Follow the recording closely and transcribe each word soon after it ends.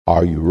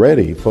Are you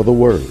ready for the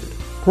Word?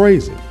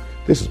 Praise Him.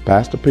 This is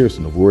Pastor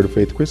Pearson of Word of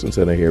Faith Christian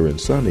Center here in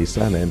sunny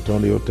San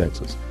Antonio,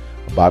 Texas.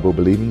 A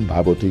Bible-believing,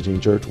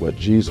 Bible-teaching church where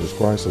Jesus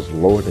Christ is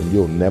Lord and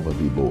you'll never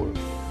be bored.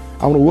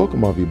 I want to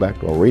welcome all of you back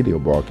to our radio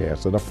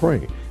broadcast that I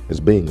pray is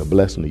being a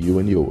blessing to you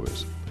and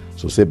yours.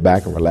 So sit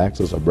back and relax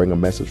as I bring a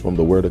message from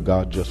the Word of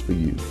God just for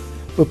you.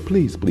 But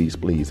please, please,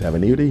 please have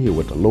an ear to hear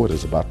what the Lord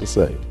is about to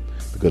say.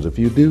 Because if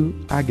you do,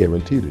 I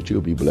guarantee that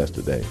you'll be blessed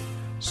today.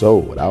 So,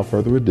 without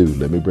further ado,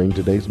 let me bring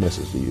today's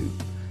message to you.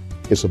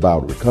 It's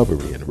about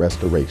recovery and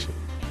restoration.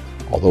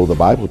 Although the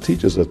Bible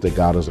teaches us that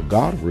God is a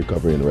God of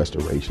recovery and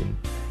restoration,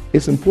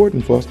 it's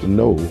important for us to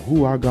know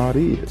who our God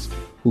is,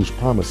 who's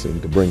promising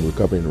to bring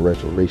recovery and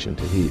restoration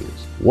to His.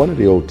 One of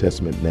the Old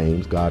Testament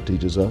names God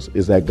teaches us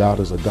is that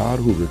God is a God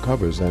who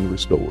recovers and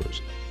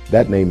restores.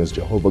 That name is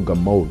Jehovah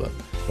Gamola,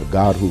 the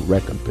God who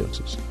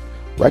recompenses.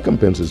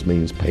 Recompenses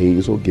means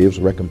pays or gives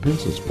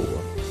recompenses for,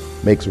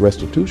 makes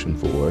restitution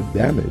for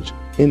damage,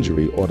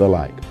 injury, or the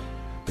like.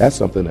 That's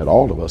something that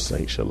all of us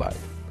saints should like.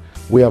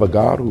 We have a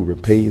God who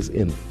repays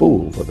in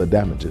full for the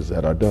damages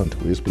that are done to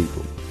His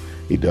people.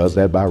 He does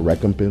that by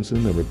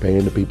recompensing and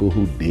repaying the people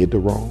who did the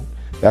wrong.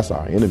 That's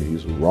our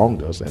enemies who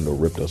wronged us and or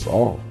ripped us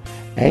off.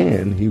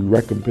 And He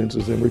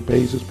recompenses and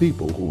repays His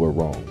people who were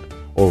wronged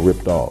or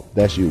ripped off.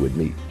 That's you and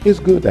me. It's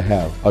good to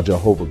have a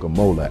Jehovah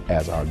Gamola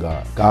as our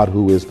God. God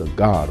who is the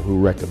God who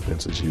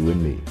recompenses you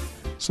and me.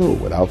 So,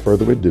 without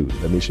further ado,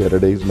 let me share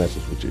today's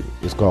message with you.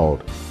 It's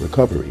called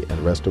Recovery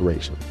and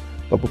Restoration.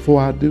 But before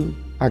I do,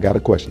 I got a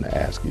question to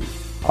ask you.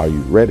 Are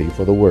you ready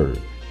for the Word?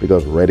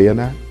 Because ready or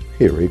not,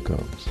 here it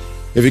comes.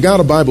 If you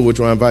got a Bible, which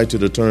I invite you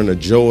to turn to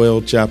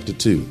Joel chapter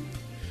 2.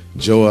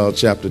 Joel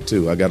chapter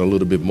 2. I got a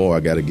little bit more I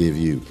got to give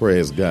you.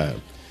 Praise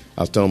God.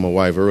 I was telling my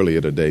wife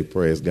earlier today,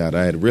 praise God,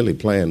 I had really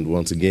planned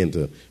once again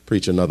to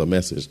preach another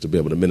message, to be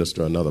able to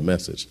minister another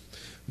message.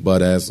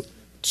 But as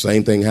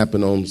same thing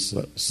happened on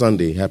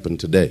Sunday, happened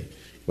today,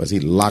 was He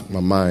locked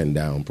my mind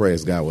down.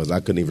 Praise God, was I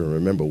couldn't even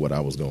remember what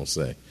I was going to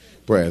say.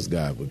 Praise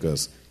God,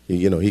 because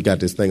He got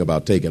this thing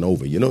about taking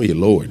over. You're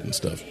Lord and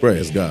stuff.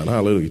 Praise God.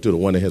 Hallelujah. To the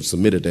one that has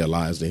submitted their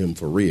lives to Him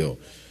for real,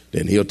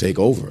 then He'll take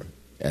over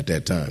at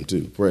that time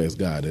too. Praise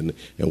God. And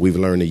we've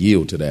learned to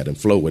yield to that and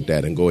flow with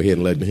that and go ahead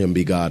and let Him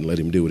be God and let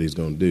Him do what He's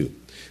going to do.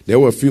 There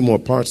were a few more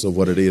parts of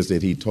what it is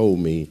that He told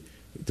me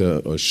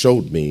or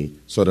showed me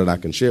so that I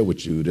can share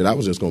with you that I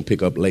was just going to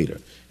pick up later.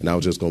 And I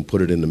was just going to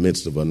put it in the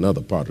midst of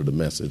another part of the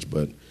message.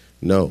 But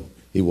no,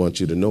 He wants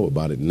you to know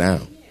about it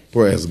now.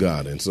 Praise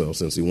God. And so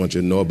since He wants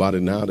you to know about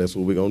it now, that's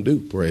what we're going to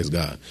do. Praise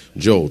God.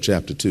 Joel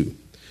chapter 2.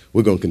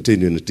 We're going to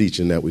continue in the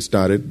teaching that we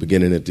started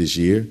beginning at this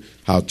year,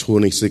 how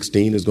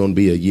 2016 is going to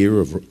be a year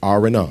of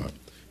R&R.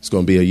 It's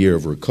going to be a year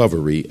of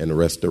recovery and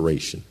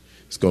restoration.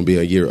 It's going to be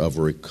a year of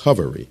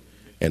recovery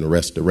and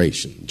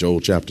restoration. Joel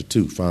chapter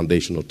 2,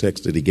 foundational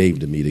text that He gave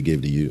to me to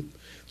give to you,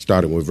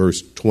 starting with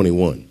verse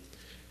 21.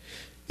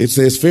 It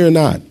says, "Fear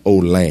not, O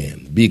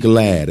land, be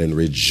glad and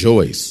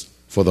rejoice,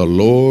 for the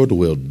Lord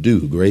will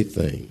do great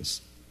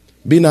things.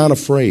 Be not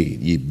afraid,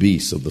 ye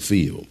beasts of the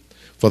field,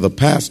 for the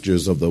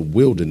pastures of the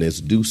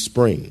wilderness do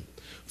spring.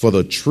 For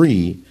the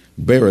tree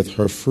beareth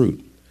her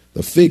fruit,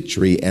 the fig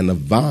tree and the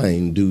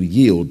vine do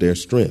yield their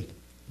strength.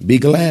 Be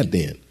glad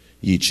then,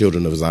 ye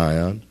children of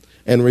Zion,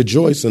 and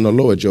rejoice in the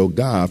Lord your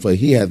God, for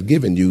He hath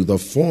given you the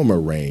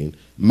former rain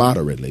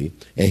moderately,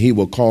 and He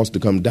will cause to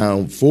come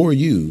down for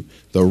you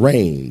the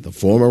rain, the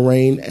former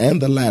rain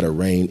and the latter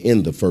rain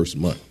in the first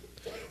month.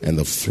 And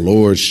the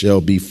floors shall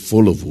be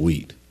full of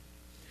wheat,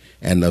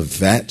 and the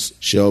vats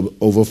shall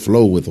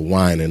overflow with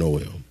wine and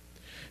oil.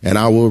 And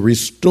I will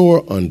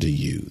restore unto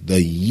you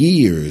the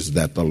years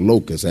that the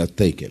locust hath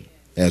eaten,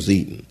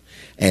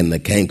 and the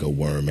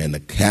cankerworm, and the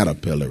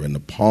caterpillar, and the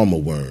palmer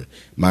worm,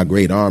 my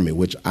great army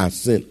which I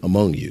sent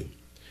among you.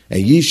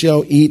 And ye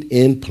shall eat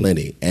in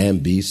plenty,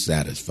 and be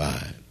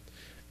satisfied,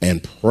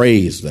 and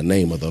praise the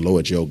name of the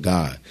Lord your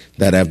God,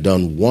 that have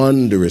done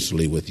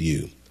wondrously with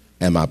you,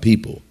 and my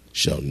people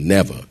shall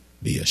never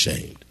be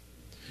ashamed."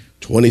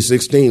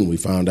 2016, we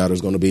found out,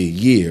 is going to be a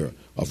year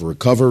of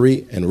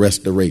recovery and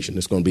restoration.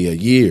 It's going to be a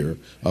year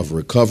of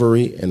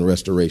recovery and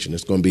restoration.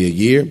 It's going to be a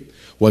year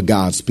where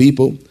God's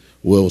people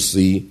will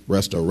see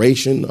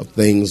restoration of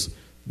things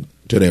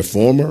to their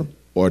former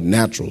or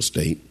natural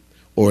state,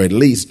 or at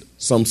least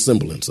some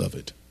semblance of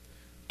it.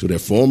 To their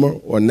former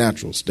or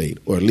natural state,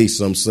 or at least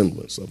some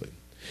semblance of it.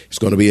 It's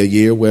going to be a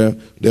year where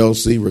they'll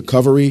see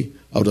recovery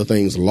of the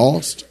things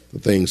lost, the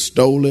things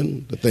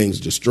stolen, the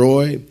things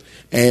destroyed,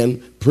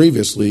 and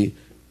previously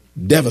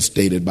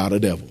devastated by the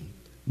devil.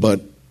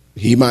 But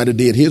he might have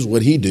did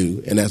what he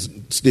do, and that's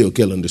still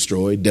kill and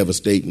destroy,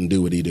 devastate and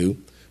do what he do.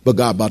 But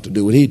God about to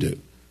do what He do,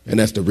 and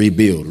that's to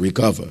rebuild,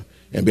 recover,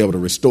 and be able to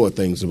restore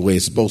things the way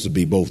it's supposed to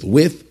be, both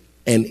with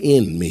and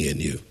in me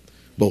and you.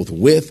 Both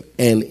with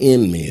and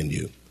in me and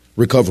you.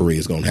 Recovery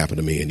is going to happen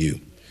to me and you.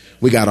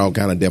 We got all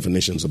kind of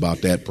definitions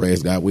about that.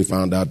 Praise God. We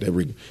found out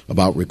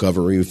about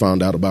recovery. We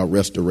found out about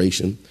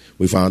restoration.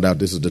 We found out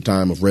this is the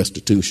time of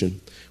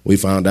restitution. We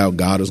found out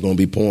God is going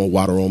to be pouring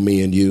water on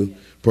me and you.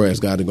 Praise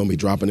God, they're going to be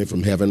dropping it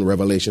from heaven.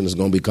 Revelation is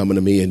going to be coming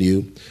to me and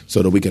you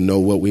so that we can know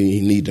what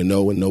we need to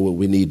know and know what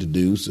we need to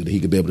do so that he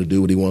can be able to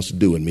do what he wants to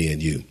do in me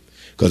and you.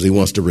 Because he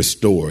wants to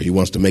restore. He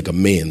wants to make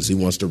amends. He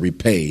wants to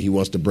repay. He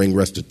wants to bring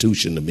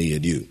restitution to me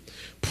and you.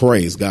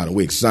 Praise God. And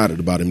we're excited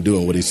about him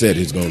doing what he said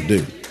he's going to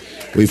do.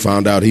 We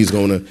found out he's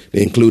going to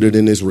include it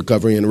in his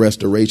recovery and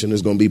restoration.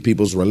 Is going to be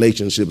people's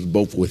relationships,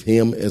 both with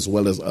him as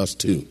well as us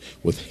too.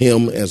 With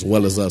him as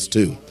well as us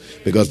too.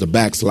 Because the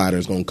backslider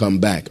is going to come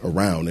back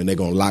around and they're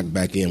going to lock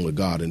back in with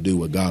God and do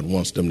what God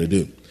wants them to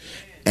do.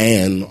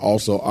 And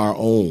also our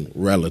own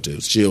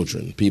relatives,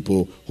 children,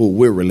 people who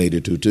we're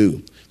related to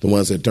too. The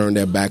ones that turned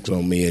their backs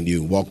on me and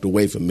you, walked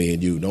away from me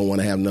and you, don't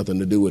want to have nothing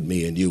to do with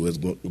me and you, is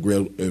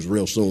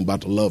real soon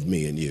about to love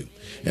me and you,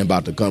 and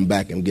about to come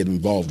back and get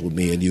involved with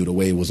me and you the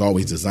way it was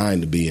always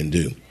designed to be and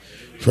do.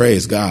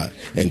 Praise God.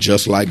 And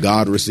just like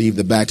God received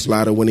the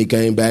backslider when he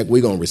came back,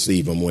 we're going to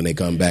receive them when they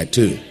come back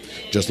too.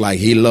 Just like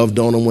he loved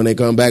on them when they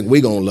come back,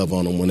 we're going to love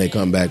on them when they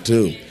come back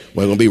too.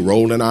 We're going to be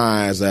rolling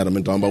our eyes at them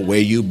and talking about where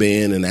you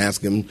been and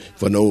asking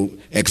for no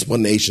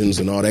explanations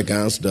and all that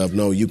kind of stuff.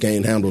 No, you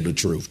can't handle the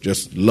truth.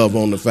 Just love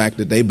on the fact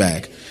that they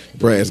back.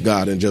 Praise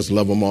God, and just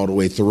love them all the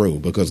way through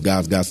because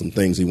God's got some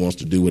things he wants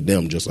to do with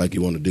them just like he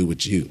want to do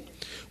with you.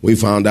 We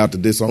found out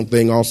that this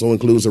thing also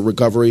includes a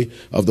recovery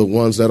of the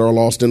ones that are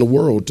lost in the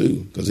world,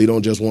 too, because he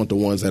don't just want the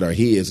ones that are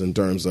his in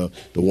terms of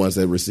the ones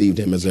that received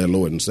him as their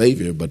Lord and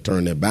Savior but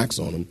turn their backs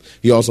on him.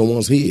 He also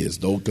wants his,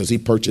 though, because he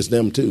purchased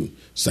them, too.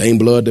 Same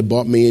blood that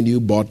bought me and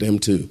you bought them,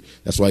 too.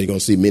 That's why you're going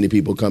to see many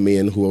people come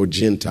in who are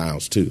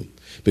Gentiles, too.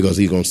 Because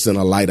he's going to send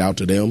a light out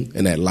to them,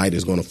 and that light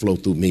is going to flow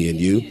through me and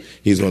you.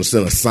 He's going to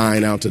send a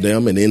sign out to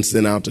them and then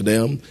send out to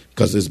them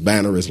because his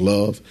banner is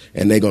love.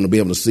 And they're going to be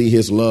able to see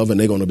his love, and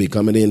they're going to be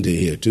coming into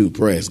here too.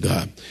 Praise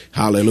God.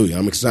 Hallelujah.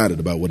 I'm excited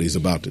about what he's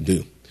about to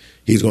do.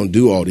 He's going to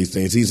do all these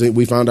things.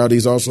 We found out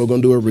he's also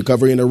going to do a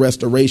recovery and a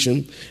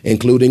restoration,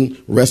 including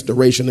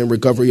restoration and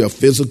recovery of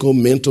physical,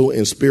 mental,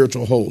 and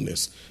spiritual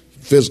wholeness.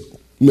 Physical,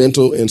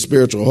 mental, and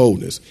spiritual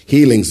wholeness.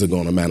 Healings are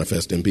going to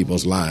manifest in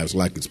people's lives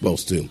like it's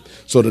supposed to,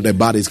 so that their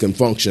bodies can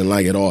function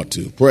like it ought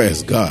to.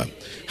 Praise God.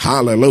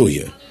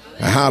 Hallelujah.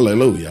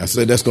 Hallelujah. I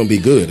said that's going to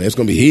be good. There's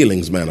going to be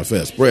healings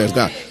manifest. Praise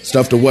God.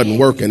 Stuff that wasn't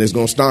working is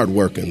going to start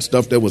working.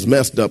 Stuff that was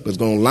messed up is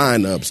going to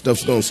line up.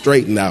 Stuff's going to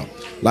straighten out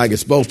like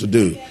it's supposed to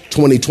do.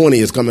 2020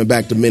 is coming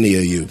back to many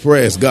of you.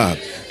 Praise God.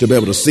 To be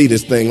able to see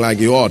this thing like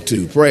you ought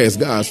to. Praise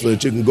God. So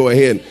that you can go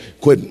ahead and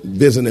quit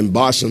visiting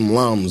Basham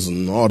Lams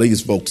and all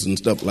these folks and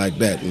stuff like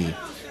that and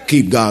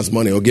keep God's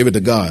money or give it to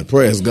God.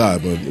 Praise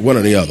God. But one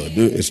or the other.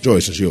 Its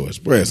choice is yours.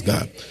 Praise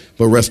God.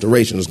 But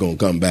restoration is going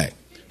to come back.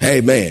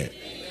 Amen.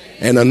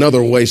 And another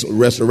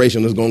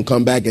restoration is going to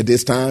come back at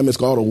this time. It's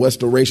called a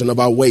restoration of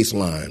our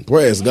waistline.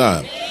 Praise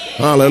God.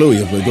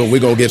 Hallelujah. We're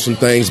going to get some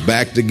things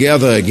back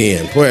together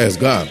again. Praise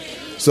God.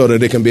 So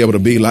that it can be able to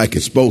be like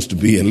it's supposed to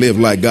be and live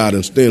like God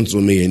intends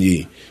for me and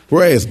ye.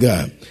 Praise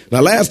God.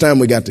 Now, last time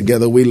we got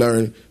together, we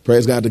learned,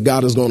 praise God, that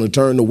God is going to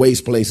turn the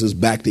waste places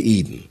back to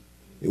Eden.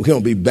 We're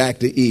going to be back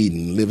to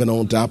Eden, living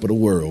on top of the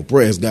world.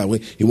 Praise God.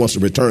 He wants to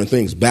return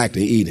things back to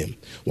Eden.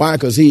 Why?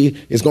 Because he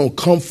is going to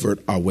comfort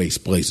our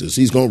waste places.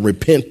 He's going to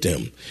repent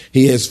them.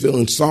 He is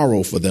feeling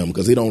sorrow for them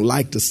because he don't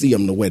like to see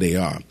them the way they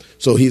are.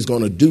 So he's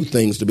going to do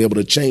things to be able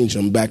to change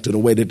them back to the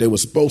way that they were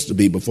supposed to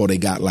be before they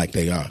got like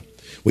they are.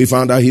 We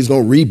found out he's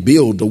going to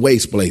rebuild the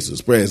waste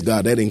places. Praise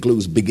God. That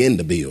includes begin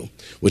to build,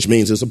 which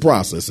means it's a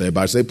process.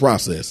 Everybody say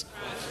process.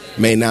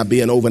 May not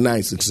be an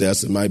overnight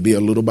success. It might be a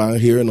little bit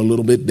here and a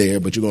little bit there,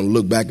 but you're going to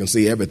look back and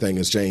see everything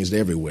has changed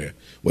everywhere,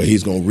 where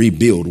he's going to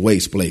rebuild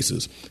waste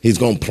places. He's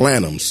going to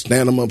plant them,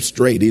 stand them up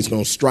straight. He's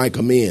going to strike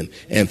them in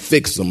and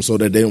fix them so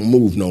that they don't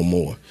move no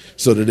more,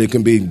 so that it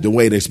can be the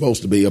way they're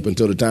supposed to be up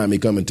until the time he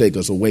come and take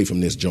us away from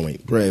this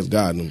joint. Praise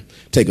God, and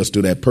take us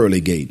to that pearly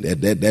gate,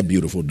 that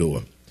beautiful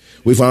door.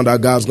 We found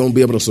out God's going to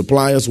be able to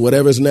supply us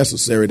whatever is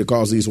necessary to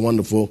cause these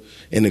wonderful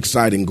and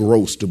exciting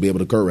growths to be able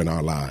to occur in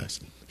our lives.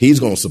 He's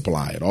going to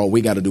supply it. All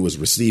we got to do is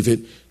receive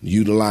it,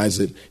 utilize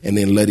it, and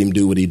then let him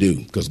do what he do,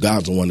 because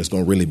God's the one that's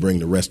going to really bring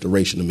the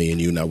restoration to me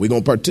and you. Now, we're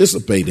going to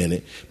participate in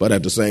it, but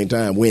at the same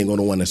time, we ain't going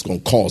to be the one that's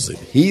going to cause it.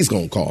 He's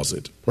going to cause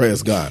it.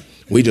 Praise God.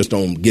 We just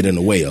don't get in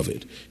the way of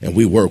it, and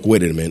we work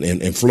with him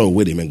and flow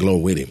with him and glow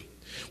with him.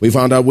 We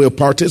found out we'll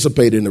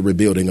participate in the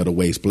rebuilding of the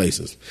waste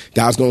places.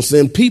 God's going to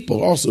send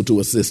people also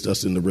to assist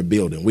us in the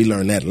rebuilding. We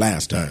learned that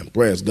last time.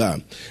 Praise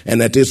God. And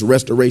that this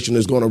restoration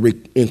is going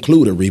to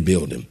include a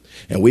rebuilding.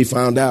 And we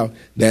found out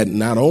that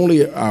not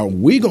only are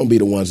we going to be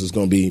the ones that's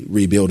going to be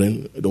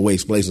rebuilding the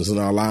waste places in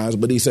our lives,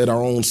 but he said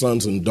our own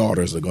sons and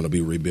daughters are going to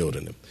be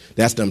rebuilding them.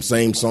 That's them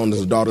same sons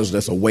and daughters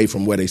that's away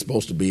from where they're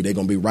supposed to be. They're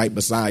going to be right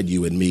beside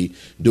you and me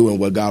doing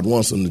what God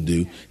wants them to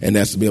do. And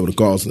that's to be able to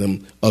cause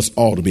us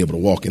all to be able to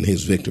walk in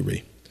his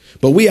victory.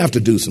 But we have to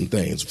do some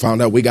things.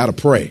 Found out we got to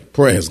pray.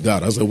 Praise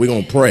God. I said we're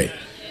going to pray.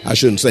 I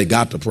shouldn't say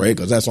got to pray,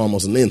 because that's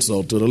almost an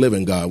insult to the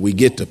living God. We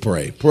get to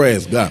pray.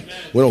 Praise God.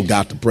 We don't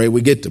got to pray.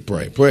 We get to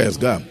pray. Praise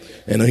God.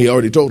 And he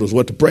already told us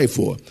what to pray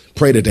for.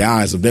 Pray that the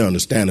eyes of their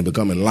understanding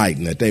become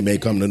enlightened, that they may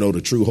come to know the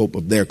true hope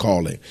of their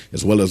calling,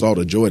 as well as all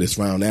the joy that's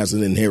found as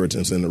an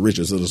inheritance in the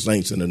riches of the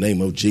saints in the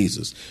name of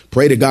Jesus.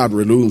 Pray that God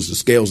removes the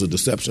scales of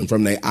deception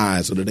from their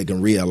eyes so that they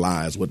can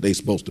realize what they're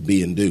supposed to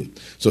be and do,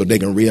 so that they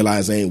can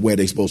realize they ain't where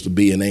they're supposed to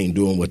be and they ain't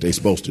doing what they're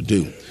supposed to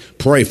do.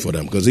 Pray for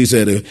them, because he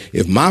said,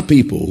 if my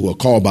people who are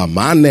called by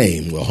my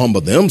name will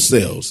humble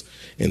themselves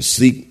and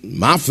seek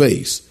my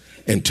face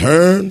and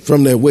turn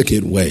from their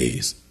wicked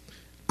ways,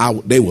 I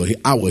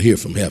will hear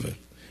from heaven,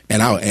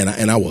 and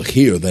I will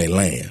heal their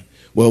land.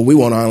 Well, we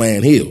want our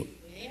land healed.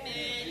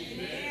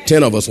 Amen.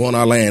 10 of us want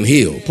our land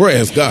healed.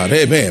 Praise God.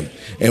 Amen.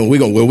 And we're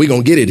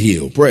gonna get it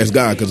healed. Praise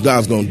God, because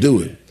God's gonna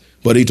do it.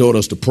 But he told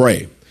us to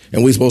pray,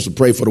 and we're supposed to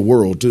pray for the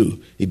world too.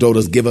 He told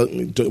us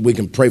we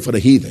can pray for the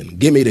heathen.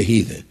 Give me the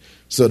heathen,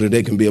 so that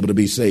they can be able to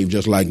be saved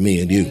just like me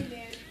and you.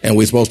 Amen. And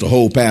we're supposed to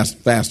hold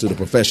fast to the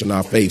profession of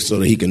our faith, so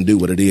that he can do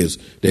what it is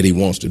that he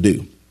wants to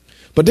do.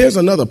 But there's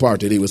another part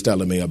that he was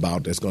telling me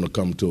about that's going to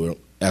come to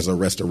as a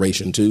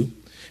restoration too.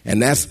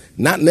 And that's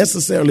not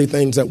necessarily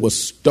things that were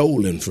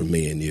stolen from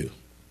me and you,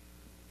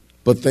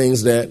 but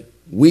things that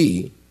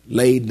we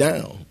laid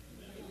down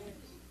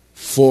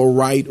for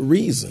right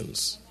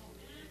reasons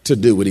to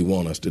do what he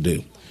wants us to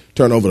do.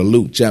 Turn over to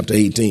Luke chapter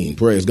 18.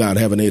 Praise God.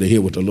 Have an ear to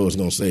hear what the Lord's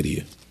going to say to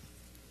you,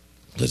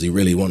 because he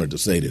really wanted to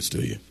say this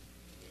to you.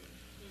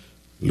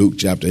 Luke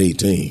chapter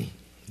 18.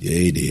 Yeah,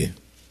 he did.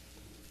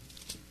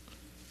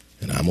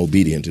 And I'm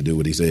obedient to do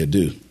what he said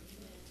do.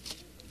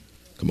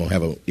 Come on,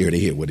 have an ear to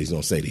hear what he's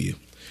going to say to you.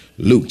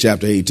 Luke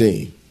chapter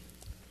 18.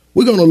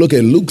 We're going to look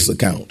at Luke's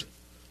account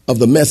of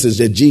the message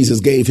that Jesus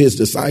gave his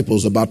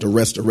disciples about the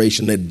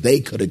restoration that they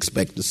could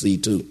expect to see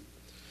too.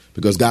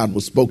 Because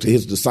God spoke to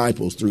his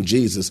disciples through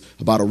Jesus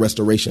about a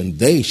restoration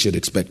they should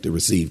expect to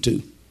receive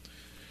too.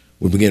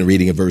 We begin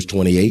reading at verse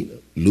 28.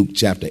 Luke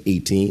chapter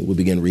 18. We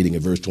begin reading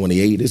at verse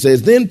 28. It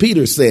says, "Then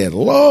Peter said,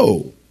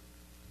 Lo,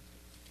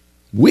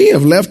 we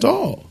have left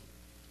all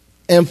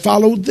and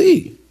followed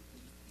thee.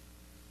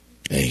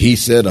 And he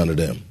said unto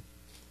them,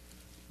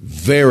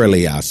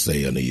 Verily I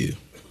say unto you."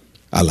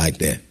 I like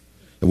that.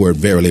 The word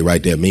verily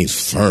right there means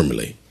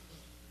firmly.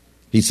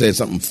 He said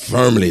something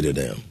firmly to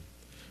them.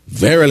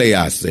 "Verily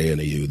I say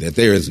unto you, that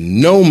there is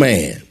no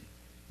man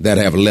that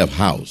have left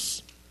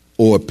house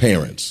or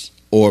parents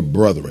or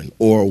brethren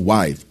or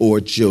wife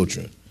or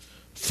children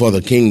for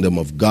the kingdom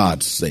of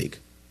God's sake,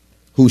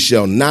 who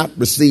shall not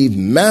receive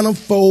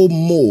manifold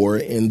more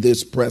in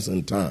this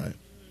present time,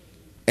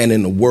 and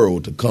in the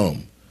world to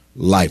come,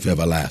 life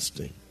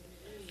everlasting."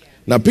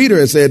 Now, Peter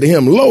had said to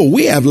him, "Lo,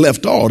 we have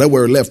left all." That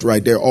word left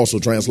right there also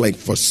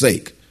translates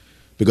forsake,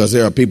 because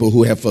there are people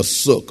who have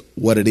forsook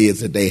what it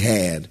is that they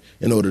had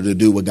in order to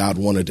do what God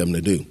wanted them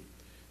to do.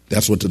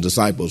 That's what the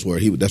disciples were.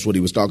 That's what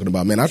he was talking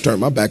about. Man, I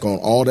turned my back on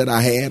all that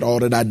I had, all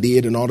that I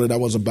did, and all that I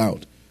was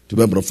about to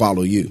be able to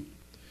follow you.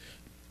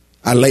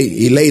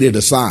 He laid it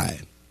aside.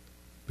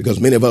 Because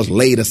many of us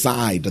laid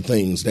aside the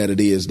things that it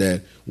is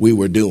that we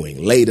were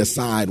doing, laid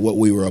aside what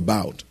we were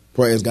about.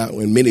 Praise God.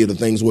 And many of the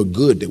things were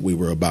good that we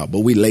were about,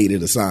 but we laid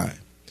it aside.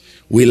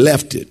 We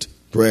left it.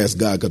 Praise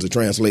God, because it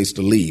translates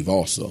to leave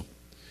also.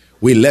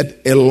 We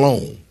let it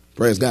alone.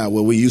 Praise God.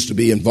 Well, we used to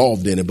be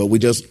involved in it, but we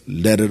just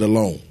let it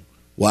alone.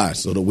 Why?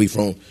 So that we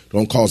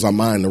don't cause our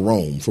mind to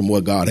roam from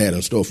what God had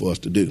in store for us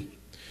to do.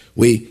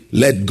 We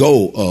let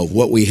go of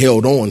what we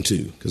held on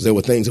to, because there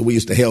were things that we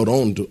used to hold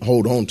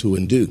on to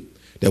and do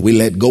that we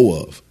let go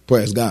of.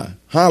 Praise God.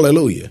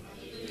 Hallelujah.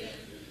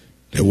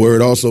 That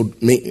word also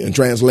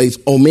translates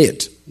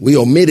omit. We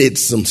omitted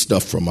some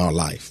stuff from our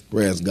life.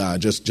 Praise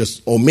God.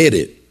 Just omit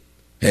it.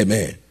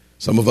 Amen.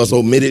 Some of us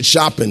omitted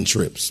shopping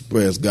trips.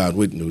 Praise God.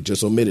 We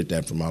just omitted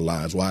that from our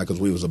lives. Why?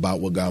 Because we was about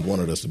what God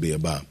wanted us to be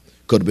about.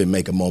 Could have been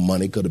making more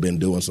money. Could have been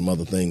doing some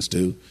other things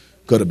too.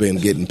 Could have been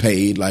getting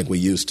paid like we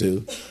used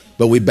to.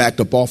 But we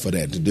backed up off of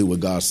that to do what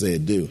God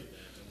said do.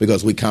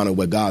 Because we counted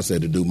what God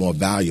said to do more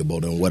valuable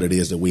than what it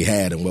is that we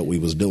had and what we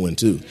was doing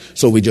too.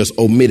 So we just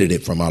omitted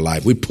it from our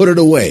life. We put it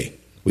away.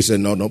 We said,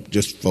 no,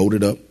 just fold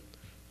it up,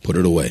 put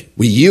it away.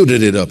 We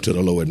yielded it up to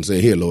the Lord and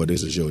said, "Here, Lord,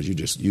 this is yours.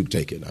 You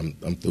take it.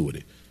 I'm through with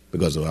it,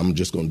 because I'm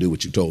just going to do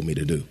what you told me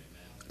to do.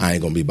 I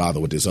ain't going to be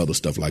bothered with this other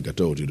stuff like I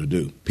told you to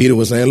do." Peter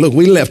was saying, look,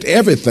 we left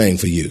everything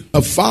for you,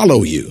 to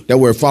follow you. That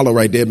word follow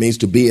right there means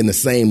to be in the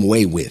same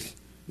way with.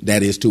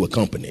 That is to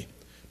accompany.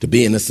 To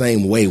be in the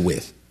same way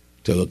with,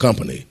 to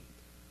accompany.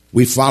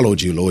 We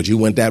followed you, Lord. You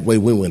went that way.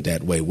 We went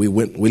that way.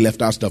 We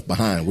left our stuff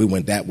behind. We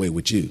went that way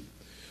with you.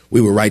 We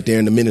were right there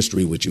in the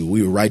ministry with you.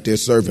 We were right there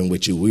serving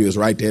with you. We was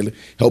right there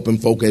helping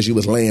folk as you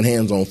was laying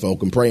hands on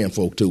folk and praying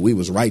folk too. We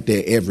was right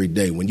there every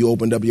day. When you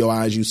opened up your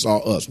eyes, you saw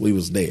us. We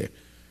was there,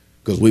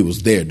 because we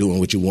was there doing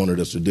what you wanted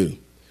us to do.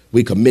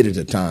 We committed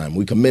the time.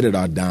 We committed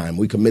our dime.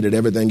 We committed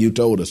everything you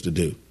told us to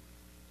do.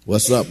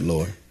 What's up,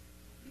 Lord?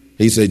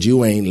 He said,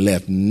 you ain't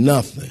left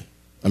nothing.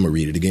 I'm going to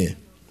read it again.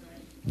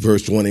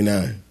 Verse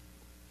 29.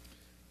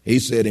 He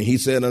said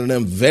unto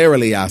them,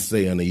 "Verily I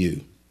say unto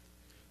you,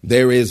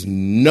 there is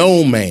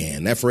no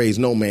man," that phrase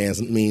no man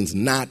means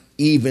not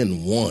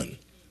even one.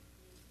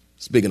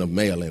 Speaking of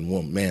male and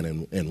woman,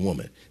 man and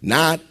woman.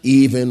 Not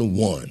even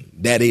one.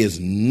 That is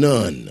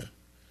none.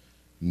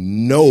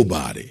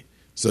 Nobody.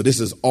 So this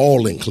is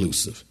all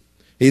inclusive.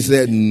 He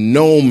said,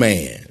 no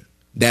man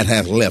that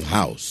hath left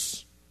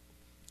house.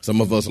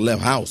 Some of us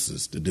left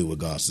houses to do what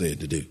God said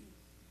to do.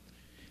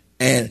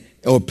 And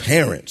or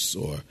parents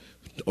or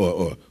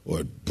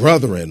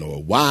brethren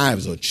or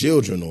wives or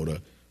children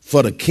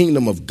for the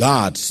kingdom of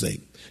God's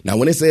sake. Now,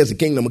 when it says the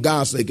kingdom of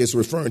God's sake, it's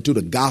referring to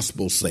the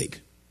gospel's sake.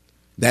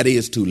 That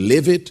is to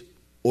live it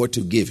or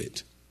to give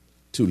it.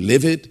 To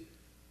live it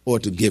or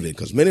to give it.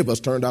 Because many of us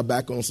turned our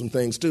back on some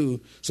things too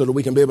so that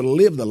we can be able to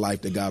live the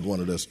life that God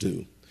wanted us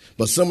to.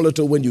 But similar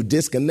to when you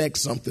disconnect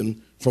something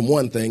from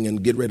one thing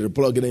and get ready to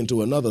plug it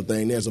into another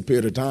thing, there's a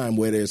period of time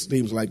where it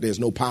seems like there's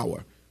no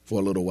power for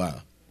a little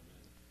while.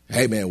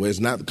 Hey, man, where it's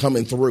not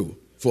coming through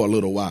for a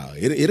little while.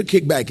 It'll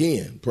kick back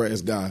in,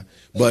 praise God.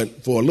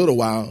 But for a little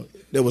while,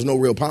 there was no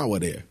real power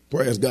there.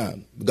 Praise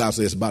God. God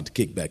says it's about to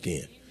kick back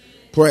in.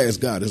 Praise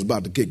God, it's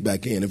about to kick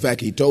back in. In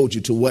fact, he told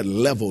you to what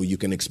level you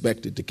can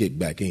expect it to kick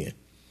back in.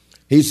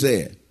 He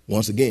said,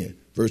 once again,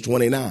 verse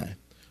 29,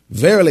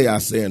 verily I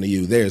say unto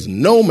you, there is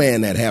no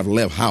man that have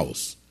left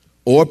house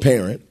or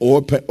parent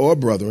or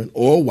brethren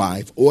or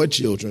wife or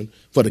children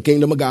for the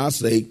kingdom of God's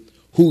sake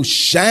who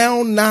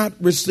shall not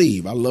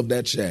receive. I love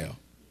that shall.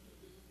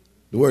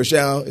 The word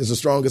shall is the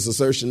strongest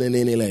assertion in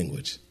any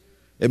language.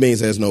 It means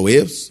there's no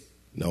ifs,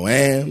 no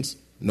ands,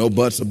 no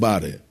buts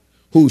about it.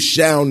 Who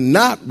shall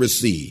not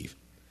receive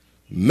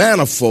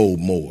manifold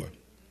more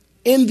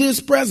in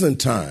this present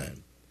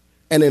time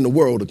and in the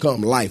world to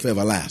come, life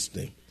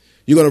everlasting.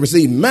 You're going to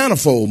receive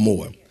manifold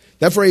more.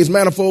 That phrase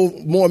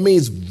manifold more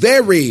means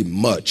very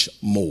much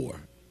more.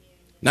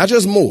 Not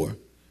just more,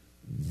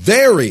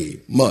 very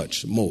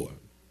much more.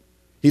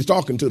 He's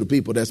talking to the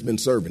people that's been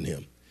serving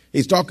him.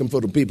 He's talking for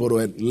the people who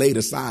had laid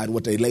aside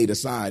what they laid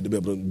aside to be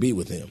able to be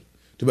with him,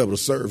 to be able to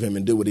serve him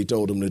and do what he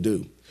told them to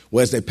do.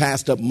 Whereas they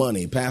passed up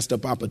money, passed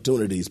up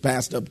opportunities,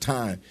 passed up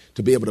time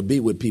to be able to be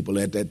with people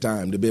at that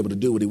time, to be able to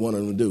do what he wanted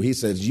them to do. He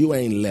says, you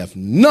ain't left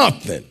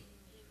nothing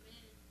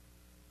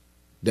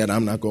that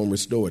I'm not going to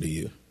restore to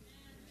you.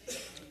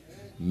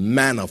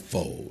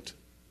 Manifold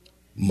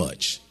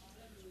much,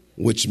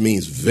 which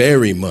means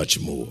very much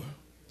more.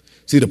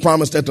 See, the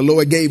promise that the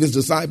Lord gave his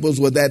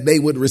disciples was that they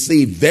would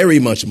receive very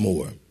much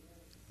more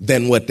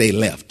than what they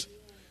left.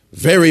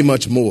 Very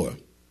much more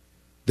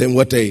than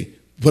what they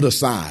put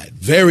aside.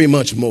 Very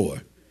much more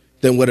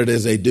than what it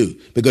is they do.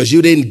 Because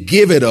you didn't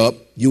give it up,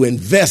 you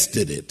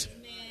invested it.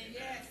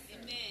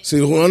 See,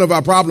 one of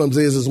our problems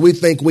is we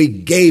think we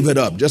gave it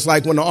up. Just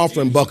like when the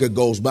offering bucket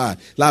goes by. A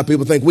lot of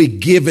people think we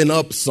giving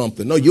up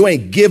something. No, you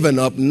ain't giving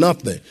up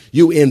nothing.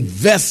 You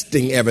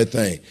investing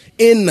everything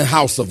in the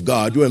house of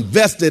God. You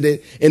invested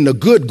it in the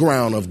good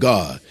ground of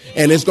God.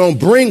 And it's going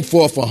to bring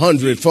forth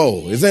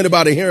 100-fold. Is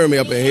anybody hearing me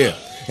up in here?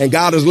 And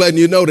God is letting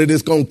you know that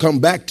it's going to come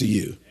back to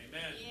you.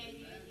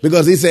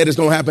 Because he said it's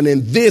going to happen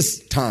in this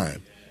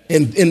time,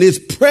 in this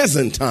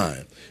present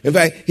time. In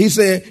fact, he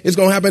said it's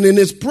going to happen in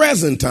this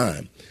present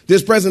time.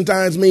 This present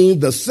time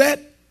means the set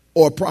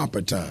or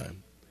proper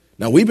time.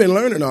 Now, we've been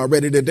learning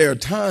already that there are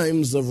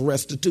times of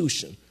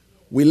restitution.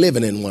 We're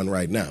living in one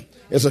right now.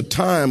 It's a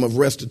time of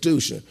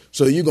restitution.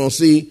 So you're going to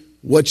see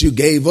what you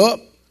gave up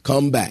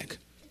come back.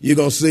 You're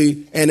going to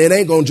see, and it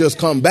ain't going to just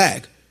come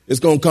back. It's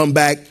going to come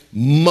back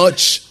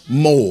much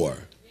more.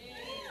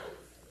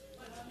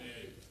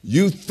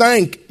 You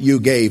think you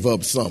gave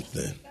up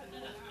something,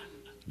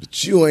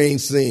 but you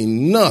ain't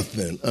seen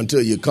nothing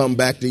until you come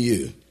back to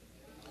you.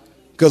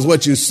 Because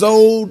what you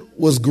sowed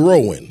was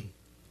growing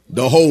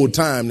the whole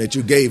time that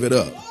you gave it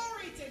up.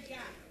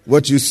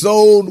 What you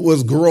sowed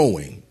was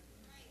growing.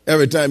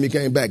 Every time you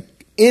came back,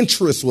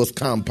 interest was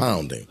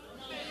compounding.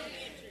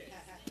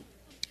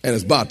 And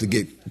it's about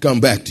to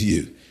come back to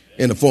you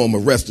in the form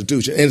of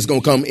restitution. And it's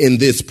going to come in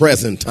this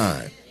present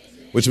time,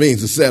 which means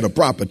to set a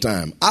proper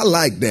time. I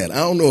like that. I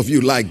don't know if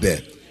you like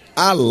that.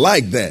 I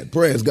like that.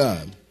 Praise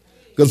God.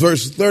 Because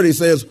verse 30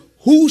 says,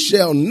 who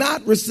shall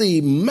not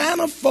receive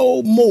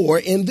manifold more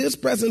in this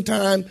present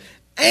time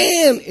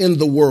and in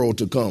the world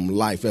to come,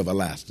 life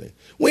everlasting.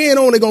 We ain't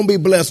only going to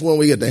be blessed when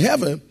we get to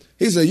heaven.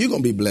 He said, you're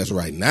going to be blessed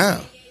right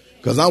now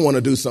because I want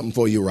to do something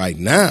for you right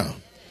now.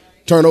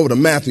 Turn over to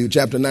Matthew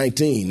chapter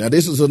 19. Now,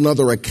 this is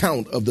another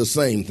account of the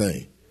same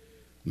thing.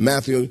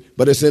 Matthew,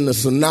 but it's in the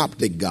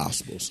synoptic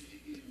gospels,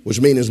 which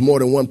means more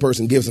than one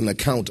person gives an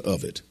account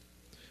of it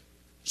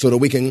so that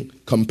we can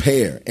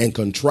compare and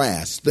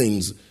contrast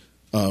things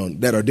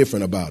that are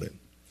different about it,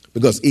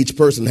 because each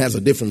person has a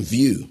different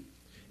view.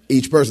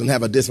 Each person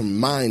have a different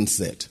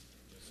mindset,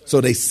 so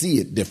they see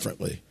it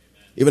differently.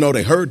 Even though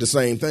they heard the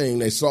same thing,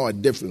 they saw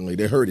it differently.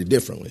 They heard it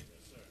differently.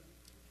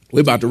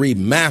 We're about to read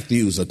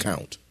Matthew's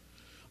account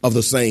of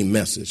the same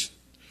message.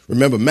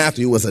 Remember,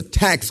 Matthew was a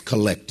tax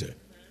collector.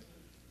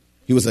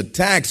 He was a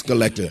tax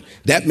collector.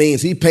 That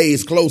means he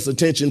pays close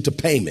attention to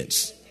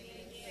payments.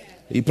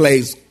 He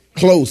pays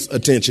close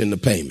attention to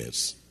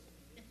payments.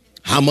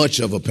 How much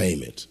of a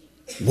payment?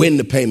 When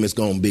the payment's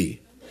going to be,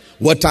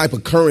 what type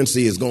of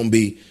currency is going to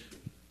be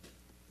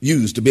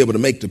use to be able to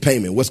make the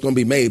payment? What's going to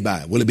be made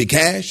by it? Will it be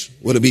cash?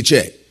 Will it be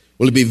check?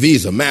 Will it be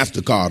Visa,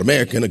 MasterCard,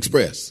 American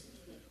Express?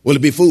 Will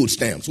it be food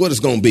stamps? What is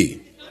it going to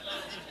be?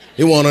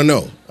 He want to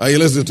know. Are you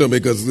listening to me?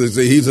 Because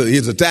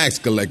he's a tax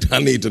collector. I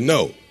need to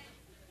know.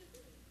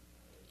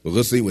 Well,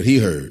 let's see what he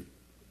heard.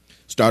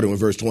 Starting with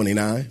verse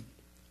 29.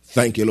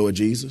 Thank you, Lord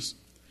Jesus.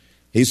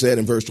 He said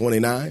in verse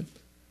 29,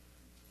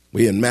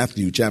 we're in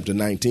Matthew chapter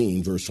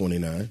 19, verse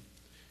 29.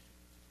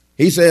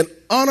 He said,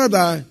 honor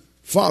thy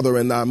father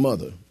and thy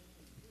mother.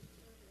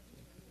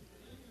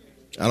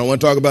 I don't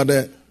want to talk about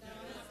that.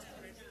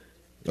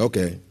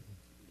 Okay.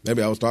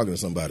 Maybe I was talking to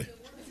somebody.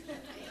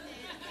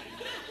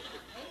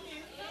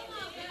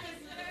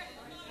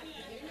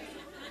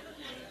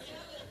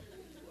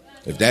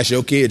 If that's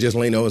your kid, just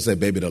lean over and say,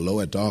 baby, the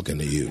Lord talking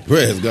to you.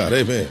 Praise God.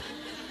 Amen.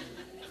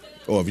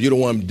 Or if you're the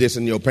one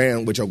dissing your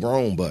parent with your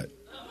grown butt,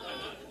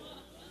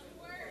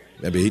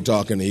 maybe he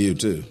talking to you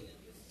too.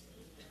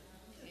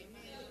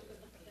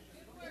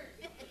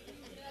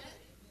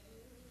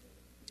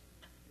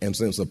 And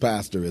since a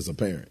pastor is a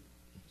parent,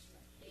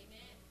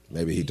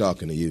 maybe he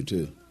talking to you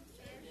too.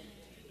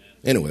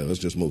 Anyway, let's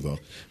just move on.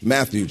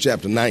 Matthew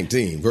chapter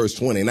 19, verse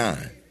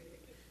 29.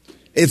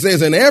 It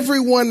says, and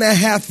everyone that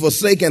hath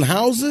forsaken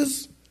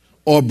houses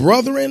or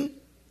brethren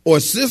or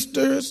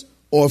sisters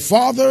or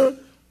father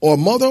or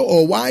mother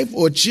or wife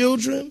or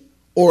children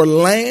or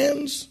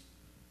lands,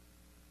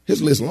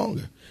 his list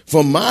longer,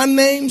 for my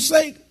name's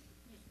sake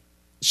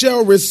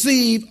shall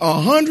receive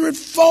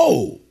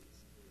 100-fold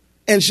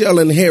and shall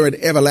inherit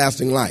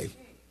everlasting life.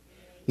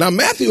 Now,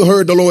 Matthew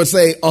heard the Lord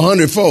say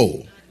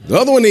 100-fold. The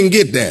other one didn't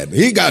get that.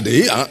 He got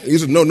the, he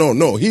said,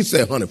 no. He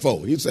said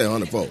 100-fold. He said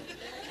 100-fold.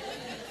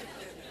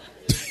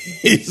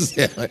 He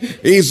said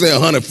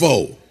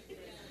 100-fold.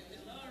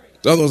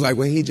 The other was like,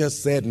 well, he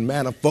just said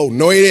manifold.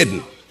 No, he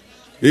didn't.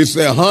 He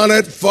said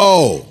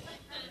 100-fold.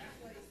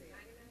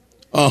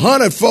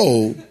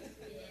 100-fold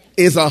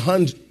is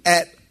 100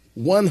 at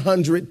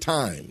 100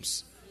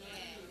 times.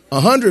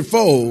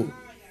 100-fold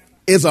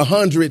is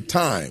 100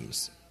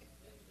 times.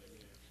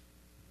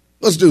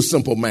 Let's do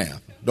simple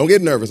math. Don't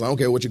get nervous. I don't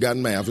care what you got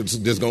in math. It's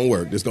just going to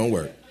work. It's going to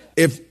work.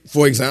 If,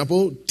 for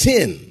example,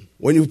 10,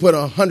 when you put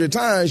 100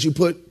 times, you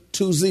put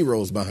 2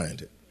 zeros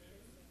behind it.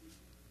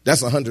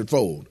 That's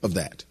 100-fold of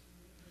that.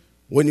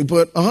 When you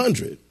put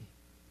 100,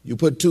 you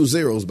put 2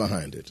 zeros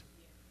behind it.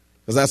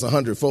 Because that's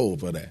 100-fold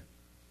for that.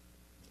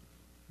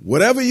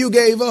 Whatever you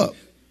gave up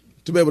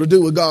to be able to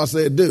do what God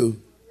said do,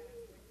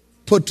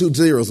 put 2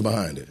 zeros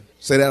behind it.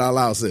 Say that out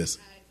loud, sis.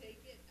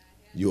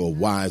 You're a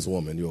wise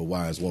woman. You're a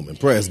wise woman.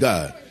 Praise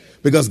God.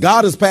 Because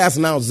God is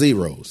passing out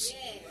zeros.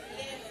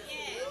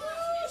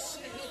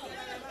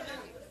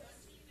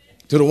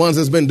 To the ones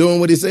that's been doing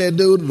what he said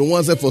do, to the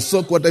ones that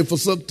forsook what they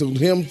forsook to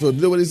him to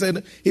do what he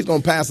said, he's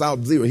going to pass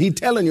out zero. He's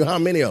telling you how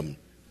many of them?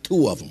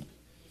 2 of them.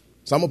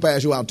 So I'm going to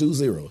pass you out 2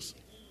 zeros.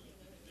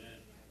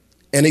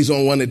 And he's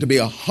going to want it to be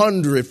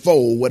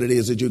 100-fold what it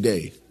is that you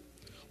gave.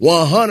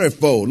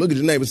 100-fold. Look at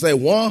your neighbor. Say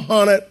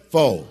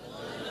 100-fold.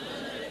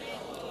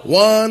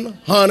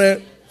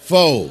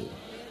 100-fold.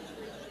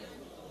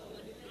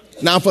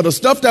 Now for the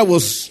stuff that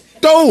was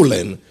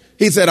stolen,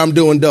 he said, I'm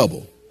doing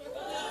double.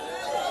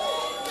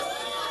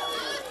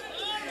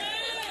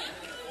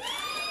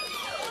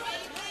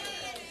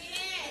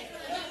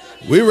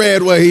 We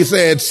read where he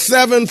said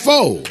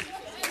 7-fold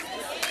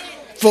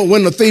for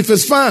when the thief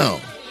is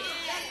found.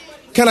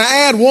 Can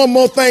I add one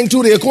more thing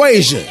to the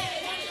equation?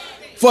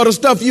 For the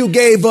stuff you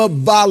gave up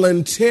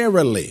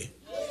voluntarily.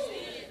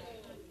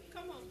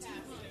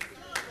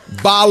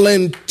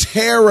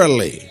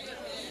 Voluntarily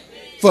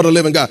for the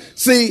living God.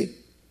 See,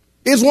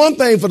 it's one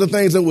thing for the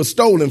things that were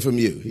stolen from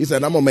you. He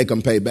said, I'm going to make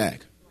them pay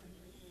back.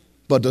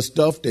 But the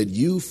stuff that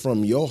you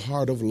from your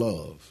heart of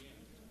love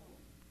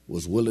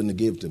was willing to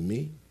give to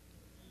me,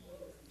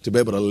 to be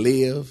able to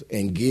live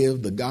and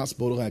give the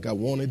gospel like I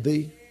wanted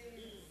thee,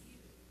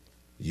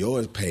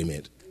 your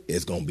payment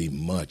is going to be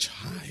much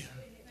higher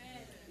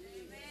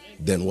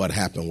than what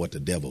happened, what the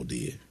devil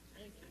did.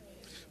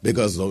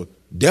 Because the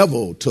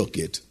devil took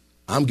it,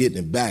 I'm getting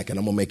it back, and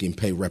I'm going to make him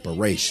pay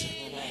reparation.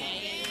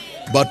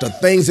 But the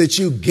things that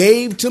you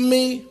gave to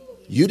me,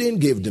 you didn't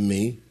give to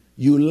me,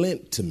 you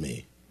lent to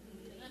me.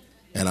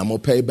 And I'm going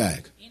to pay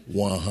back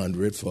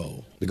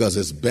 100-fold. Because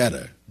it's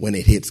better when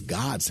it hits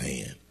God's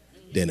hand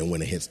than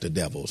when it hits the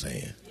devil's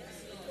hand.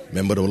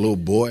 Remember the little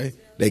boy?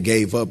 They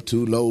gave up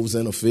 2 loaves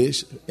and a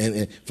fish,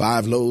 and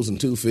 5 loaves and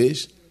 2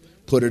 fish,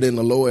 put it in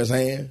the Lord's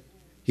hand.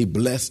 He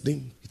blessed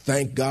him,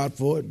 thanked God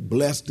for it,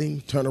 blessed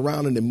him, turned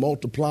around and then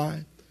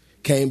multiplied,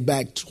 came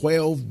back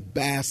 12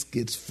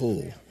 baskets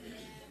full.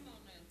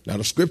 Now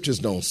the scriptures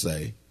don't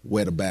say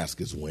where the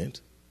baskets went,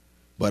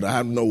 but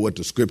I know what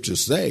the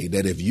scriptures say,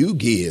 that if you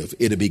give,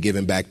 it'll be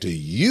given back to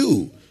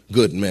you,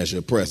 good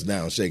measure, pressed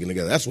down, shaken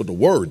together. That's what the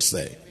words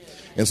say.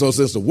 And so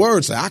since the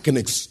word say, I can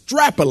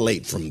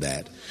extrapolate from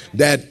that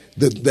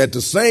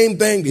the same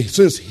thing,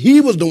 since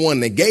he was the one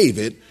that gave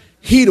it,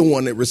 he the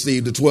one that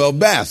received the 12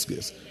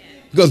 baskets.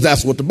 Because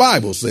that's what the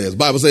Bible says. The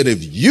Bible said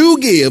if you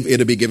give,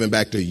 it'll be given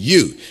back to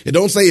you. It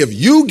don't say if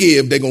you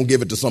give, they're going to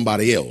give it to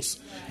somebody else.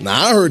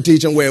 Now, I heard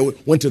teaching where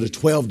it went to the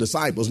 12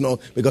 disciples. No,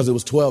 because it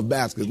was 12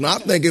 baskets. Now, I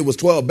think it was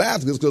 12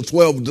 baskets because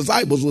 12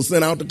 disciples were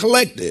sent out to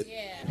collect it.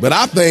 But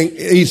I think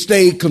he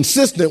stayed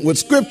consistent with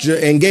Scripture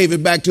and gave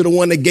it back to the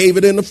one that gave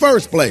it in the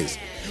first place.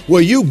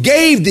 Well, you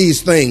gave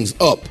these things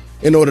up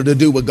in order to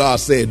do what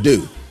God said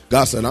do.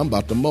 God said, I'm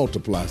about to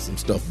multiply some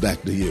stuff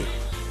back to you.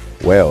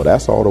 Well,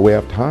 that's all the way I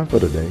have time for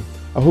today.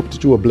 I hope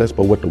that you are blessed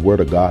by what the Word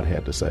of God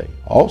had to say.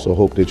 I also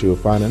hope that you're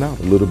finding out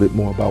a little bit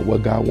more about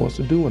what God wants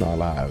to do in our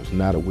lives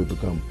now that we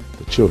become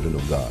the children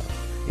of God,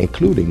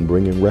 including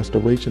bringing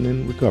restoration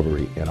and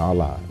recovery in our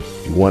lives.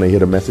 If you want to hear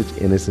the message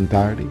in its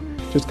entirety,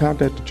 just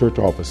contact the church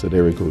office at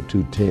area code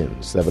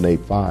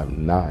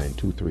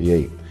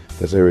 210-785-9238.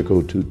 That's area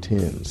code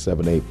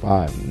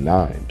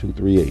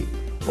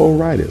 210-785-9238. Or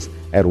write us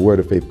at Word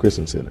of Faith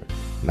Christian Center,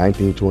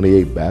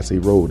 1928 Basse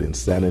Road in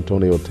San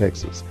Antonio,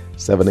 Texas,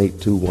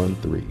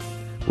 78213.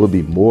 We'll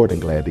be more than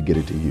glad to get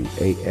it to you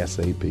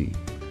ASAP.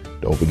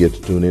 Don't forget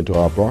to tune into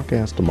our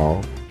broadcast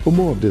tomorrow for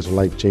more of this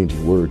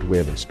life-changing word we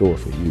have in store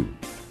for you.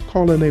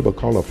 Call a neighbor,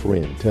 call a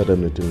friend, tell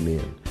them to tune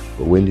in.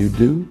 But when you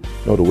do,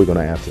 know that we're going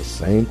to ask the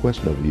same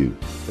question of you.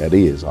 That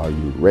is, are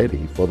you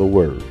ready for the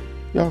word?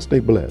 Y'all stay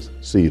blessed.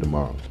 See you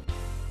tomorrow.